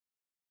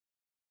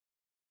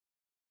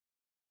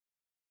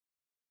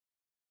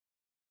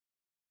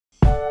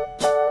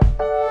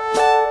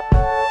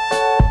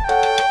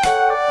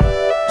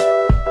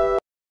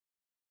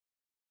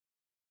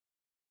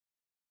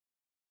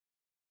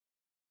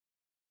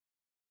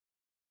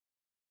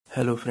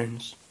Hello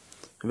friends,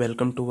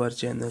 welcome to our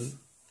channel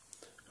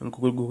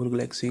Google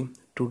Galaxy.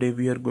 Today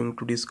we are going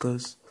to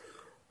discuss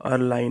our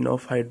line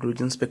of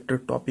hydrogen spectral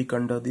topic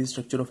under the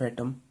structure of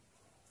atom.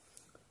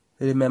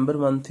 Remember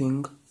one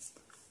thing,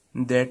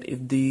 that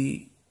if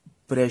the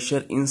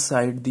pressure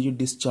inside the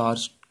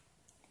discharge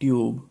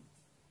tube,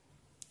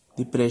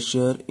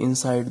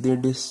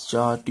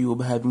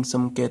 having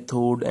some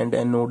cathode and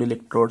anode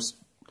electrodes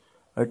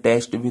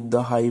attached with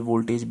the high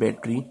voltage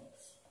battery,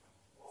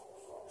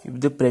 if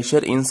the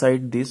pressure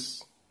inside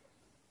this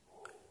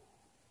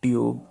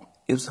tube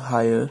is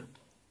higher,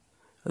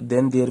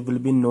 then there will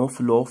be no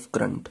flow of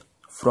current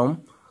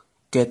from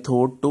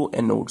cathode to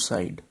anode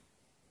side.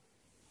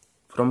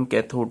 There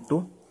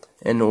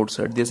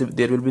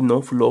will be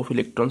no flow of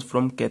electrons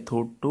from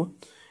cathode to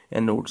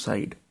anode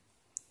side.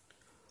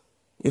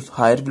 If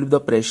higher will be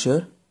the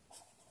pressure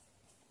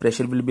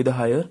will be the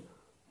higher,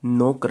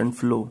 no current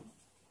flow.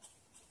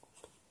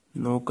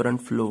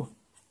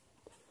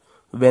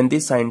 When the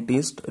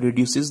scientist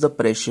reduces the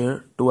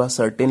pressure to a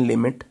certain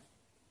limit,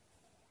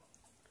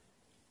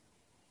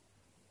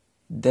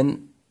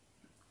 then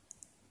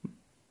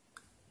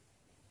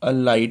a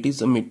light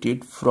is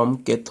emitted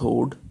from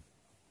cathode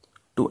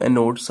to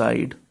anode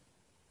side.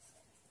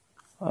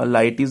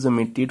 Cathode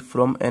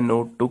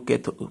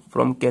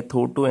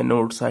to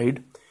anode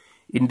side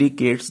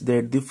indicates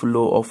that the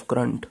flow of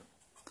current.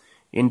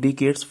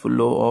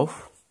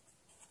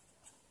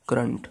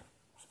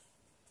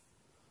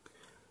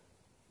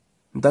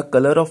 The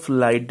color of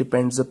light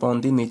depends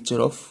upon the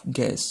nature of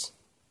gas.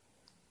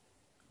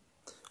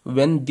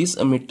 When this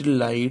emitted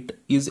light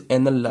is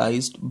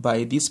analyzed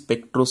by the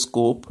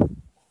spectroscope,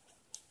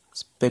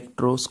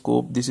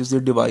 this is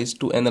the device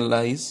to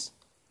analyze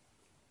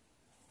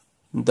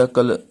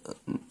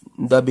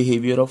the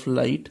behavior of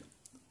light,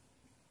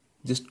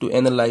 just to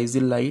analyze the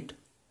light.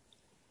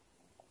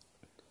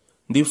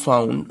 They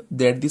found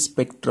that the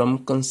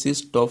spectrum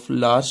consists of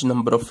large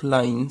number of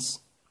lines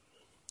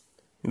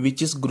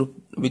which is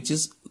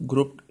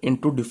grouped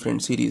into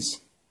different series.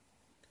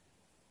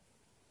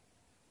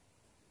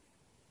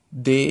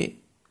 The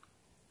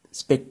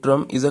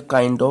spectrum is a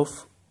kind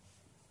of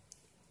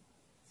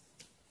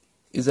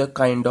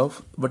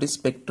what is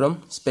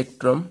spectrum?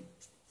 Spectrum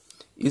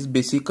is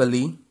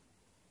basically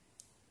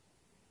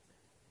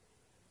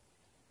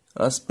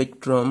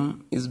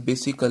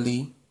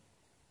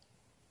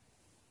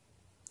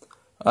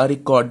a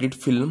recorded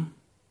film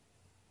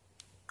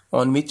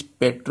on which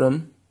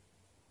pattern,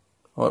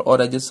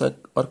 or I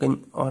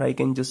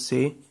can just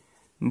say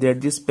that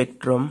the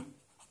spectrum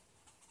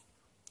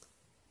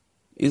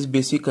is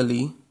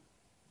basically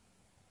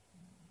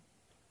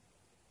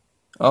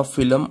a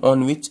film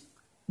on which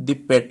the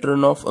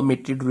pattern of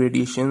emitted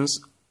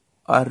radiations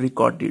are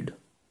recorded.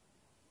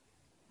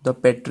 The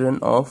pattern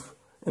of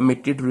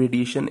emitted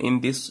radiation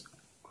in this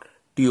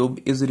tube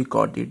is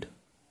recorded,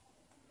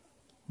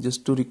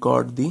 just to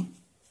record the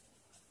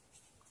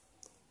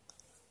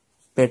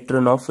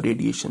pattern of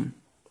radiation.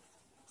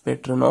 The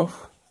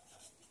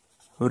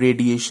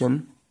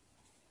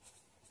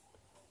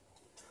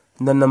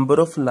number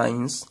of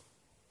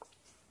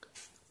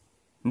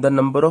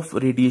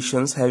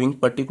radiations having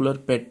particular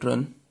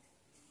pattern,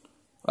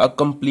 a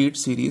complete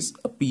series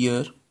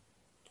appear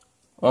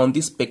on the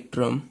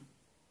spectrum.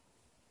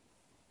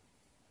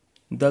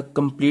 The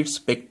complete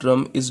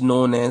spectrum is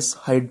known as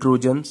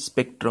hydrogen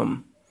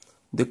spectrum.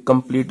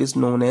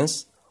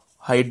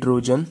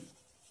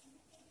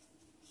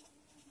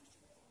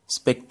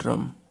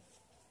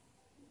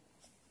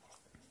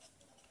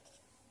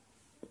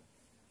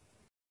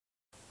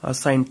 A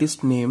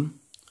scientist named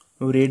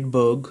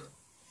Rydberg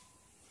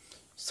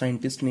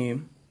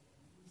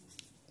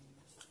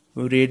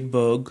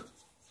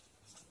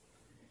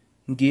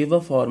gave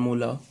a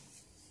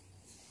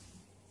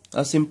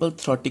simple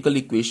theoretical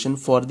equation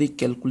for the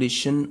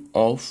calculation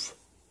of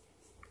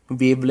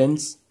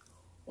wavelengths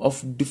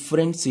of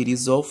different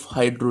series of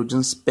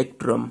hydrogen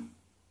spectrum.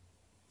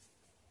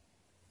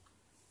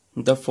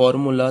 The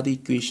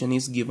equation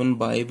is given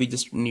by, we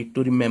just need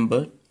to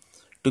remember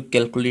to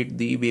calculate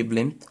the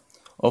wavelength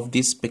of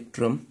this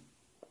spectrum.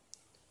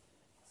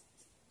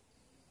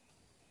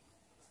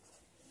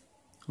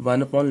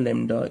 1 upon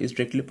lambda is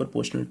directly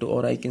proportional to,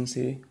 or I can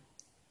say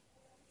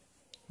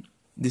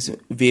this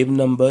wave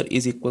number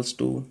is equals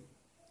to,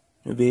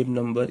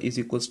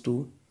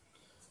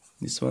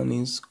 this one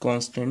is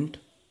constant,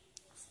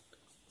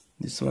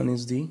 this one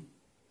is the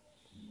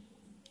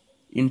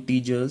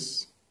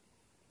integers,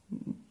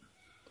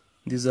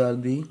 these are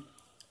the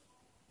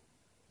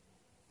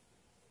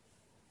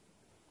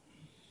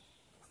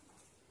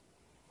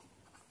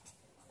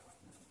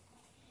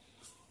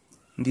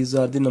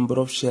number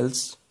of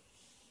shells.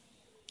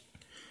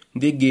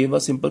 They gave a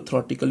simple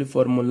theoretical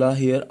formula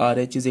here.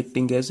 RH is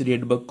acting as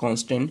Rydberg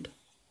constant,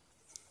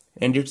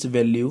 and its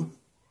value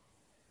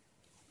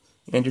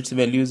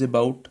is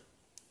about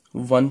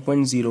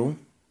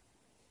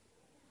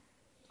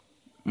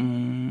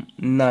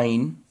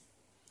 1.09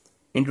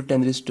 into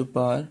 10 raised to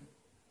power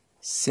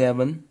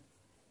 7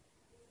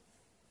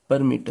 per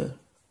meter.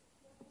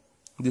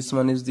 This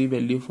one is the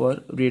value for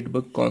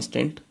Rydberg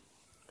constant.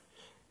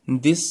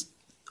 This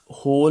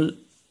whole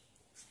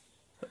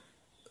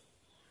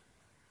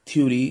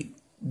theory,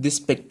 this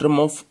spectrum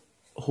of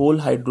whole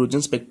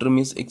hydrogen spectrum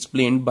is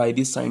explained by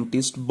the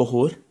scientist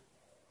Bohr.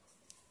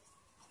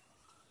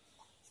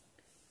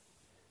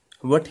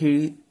 What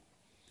he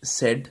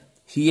said,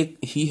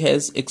 he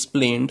has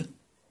explained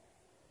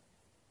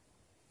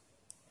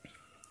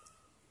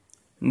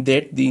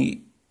that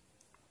the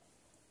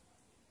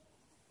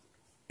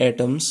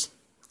atoms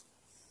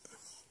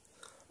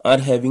are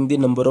having the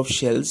number of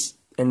shells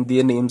and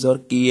their names are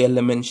K, L,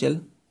 M, N shell.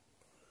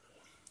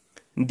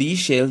 These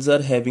shells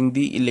are having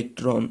the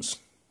electrons.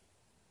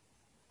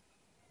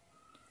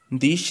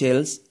 These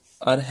shells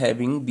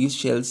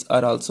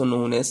are also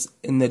known as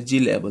energy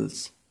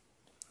levels.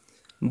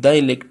 The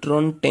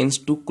electron tends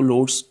to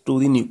close to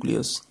the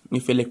nucleus.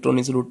 If electron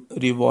is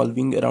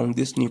revolving around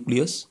this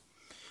nucleus,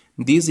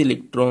 these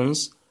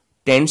electrons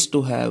tends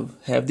to have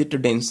the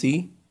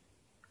tendency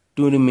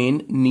to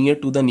remain near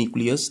to the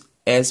nucleus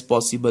as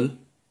possible.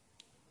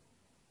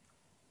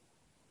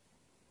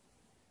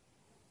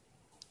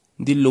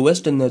 The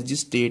lowest energy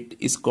state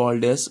is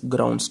called as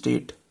ground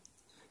state.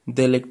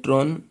 The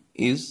electron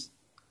is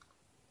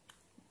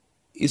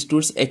to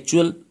its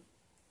actual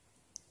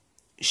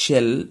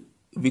shell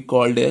we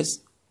called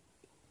as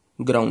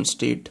ground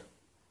state.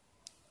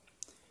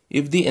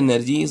 If the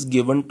energy is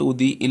given to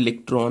the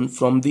electron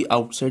from the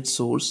outside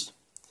source,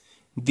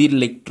 the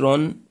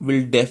electron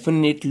will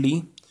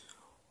definitely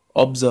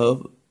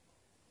observe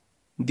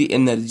the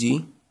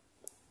energy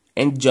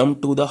and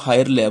jump to the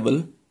higher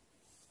level,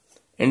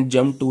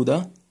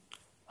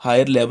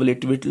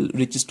 it will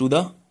reaches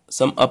to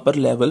some upper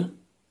level.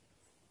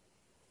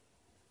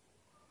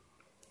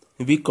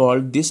 We call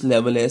this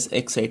level as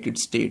excited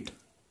state.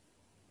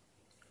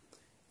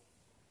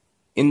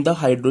 In the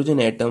hydrogen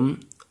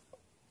atom,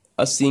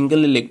 a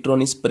single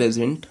electron is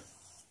present.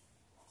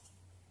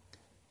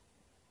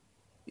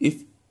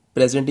 If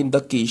present in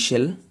the K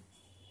shell,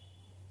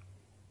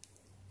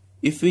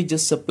 if we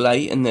just supply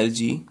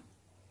energy,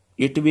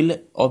 it will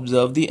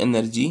observe the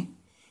energy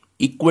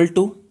equal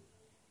to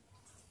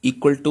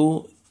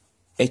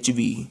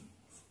hv.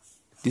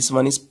 This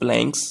one is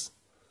Planck's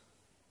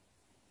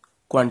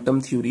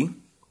quantum theory.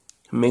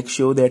 Make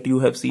sure that you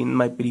have seen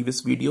my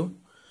previous video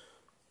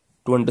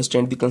to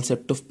understand the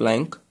concept of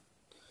Planck.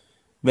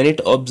 When it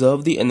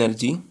observes the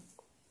energy,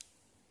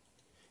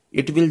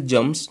 it will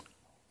jump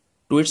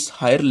to its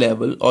higher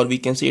level, or we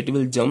can say it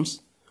will jump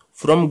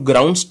from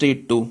ground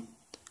state to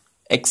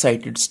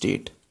excited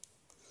state.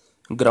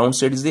 Ground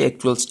state is the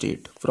actual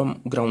state.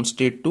 From ground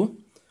state to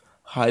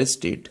higher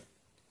state.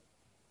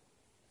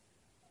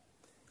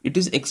 It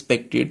is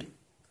expected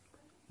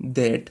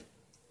that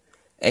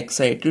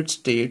excited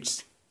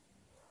states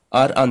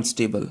are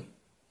unstable.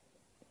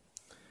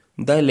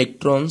 The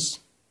electrons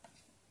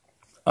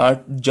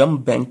are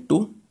jump back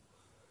to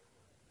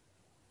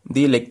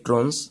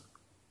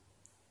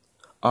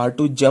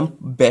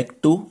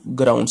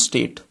ground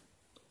state.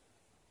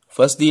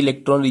 First the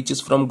electron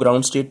reaches from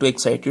ground state to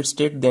excited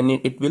state, then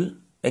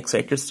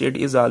excited state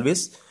is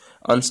always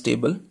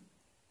unstable.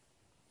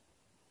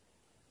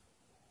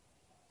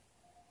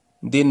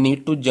 The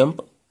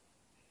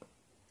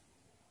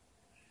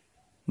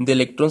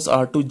electrons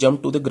are to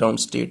jump to the ground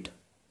state.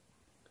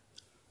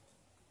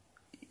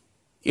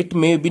 It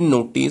may be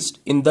noticed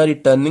in the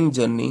returning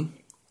journey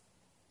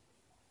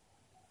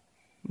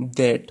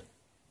that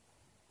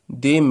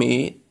they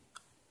may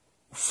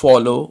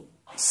follow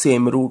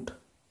same route.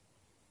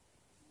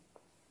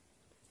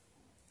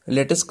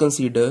 Let us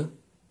consider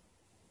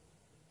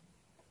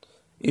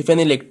if an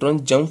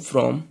electron jumps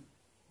from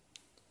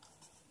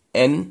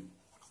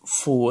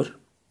N4,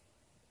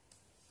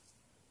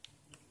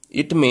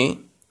 it may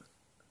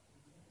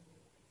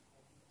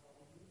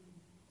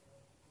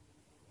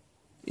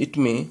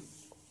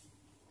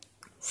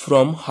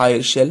from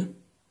higher shell.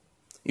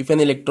 If an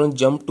electron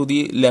jump to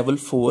the level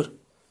 4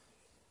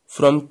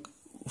 from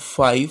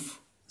 5,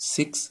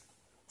 6,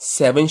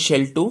 7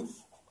 shell to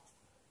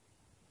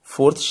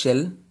 4th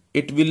shell,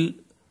 it will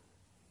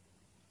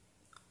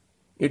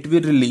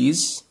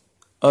release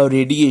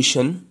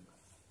radiation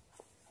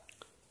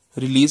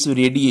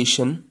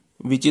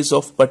which is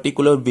of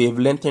particular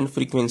wavelength and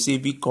frequency.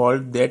 We call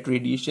that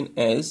radiation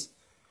as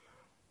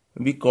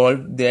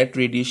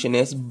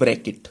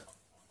bracket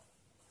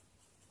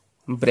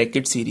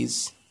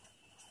series.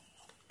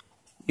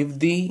 If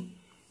the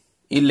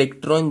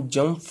electron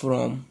jump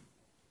from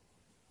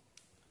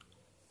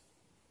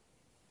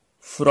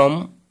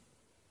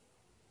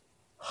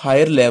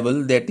higher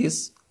level, that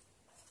is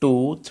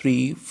 2,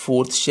 3,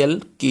 4th shell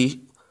K,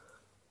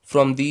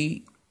 from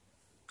the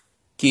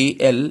K,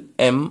 L,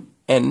 M,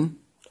 N,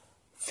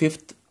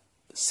 5th,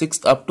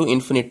 6th up to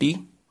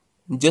infinity,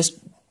 just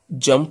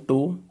jump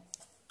to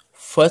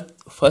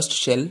first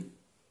shell,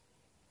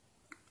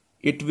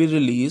 it will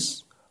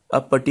release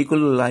a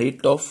particular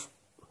light of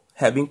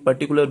having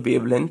particular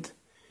wavelength.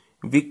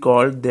 We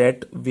call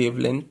that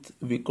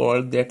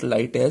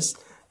light as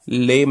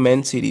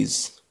Lyman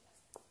series.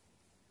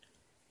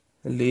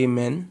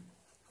 Lehman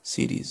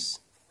series.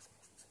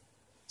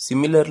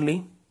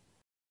 Similarly,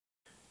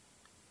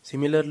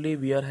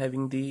 we are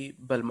having the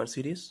Balmer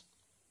series.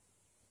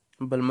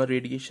 Balmer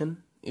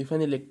radiation. If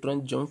an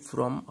electron jumps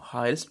from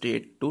higher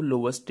state to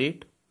lower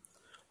state,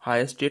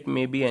 higher state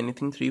may be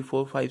anything 3,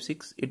 4, 5,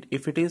 6.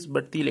 If it is,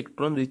 but the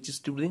electron reaches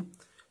to the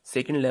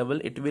second level,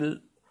 it will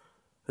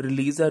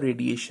release a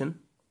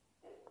radiation.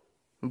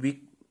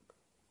 We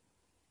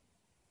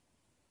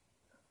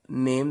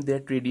name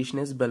that radiation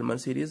as Balmer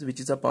series, which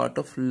is a part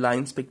of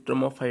line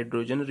spectrum of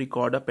hydrogen,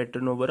 record a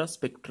pattern over a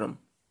spectrum.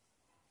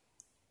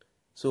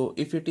 So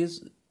if it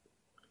is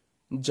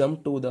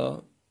jump to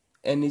the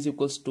n is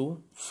equals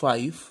to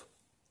 5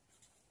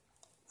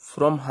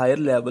 from higher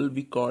level,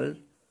 we call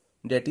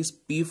that is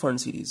P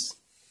fund series.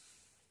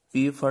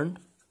 P fund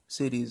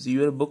series.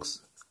 Your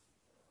books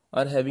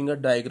are having a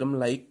diagram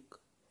like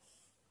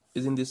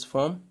is in this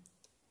form.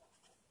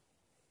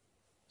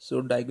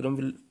 So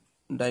diagram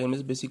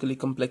is basically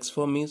complex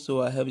for me,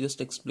 so I have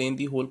just explained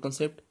the whole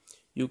concept.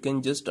 You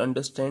can just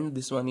understand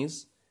this one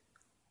is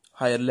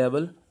higher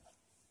level.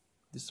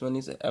 This one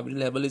is every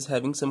level is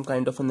having some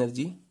kind of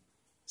energy.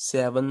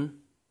 7,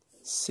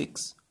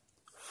 6,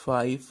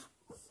 5,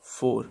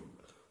 4.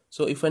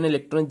 So if an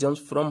electron jumps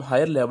from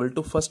higher level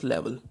to first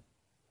level,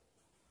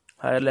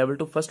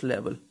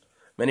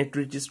 when it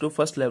reaches to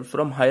first level,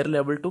 from higher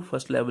level to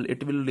first level,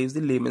 it will raise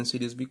the Lehman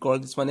series. We call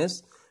this one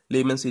as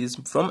Lehman series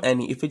from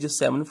any. If it is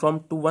 7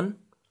 from 1,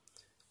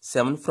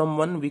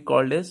 we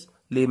called as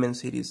Lehman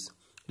series.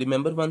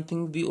 Remember one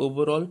thing,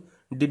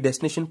 the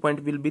destination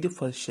point will be the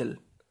first shell.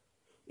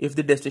 If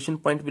the destination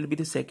point will be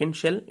the second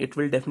shell, it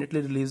will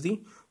definitely release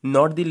the,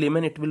 not the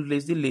Lehman, it will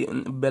release the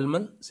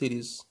Balmer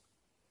series.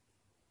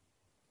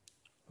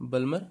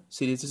 Balmer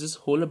series. This is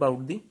whole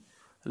about the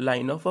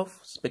line of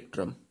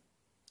spectrum.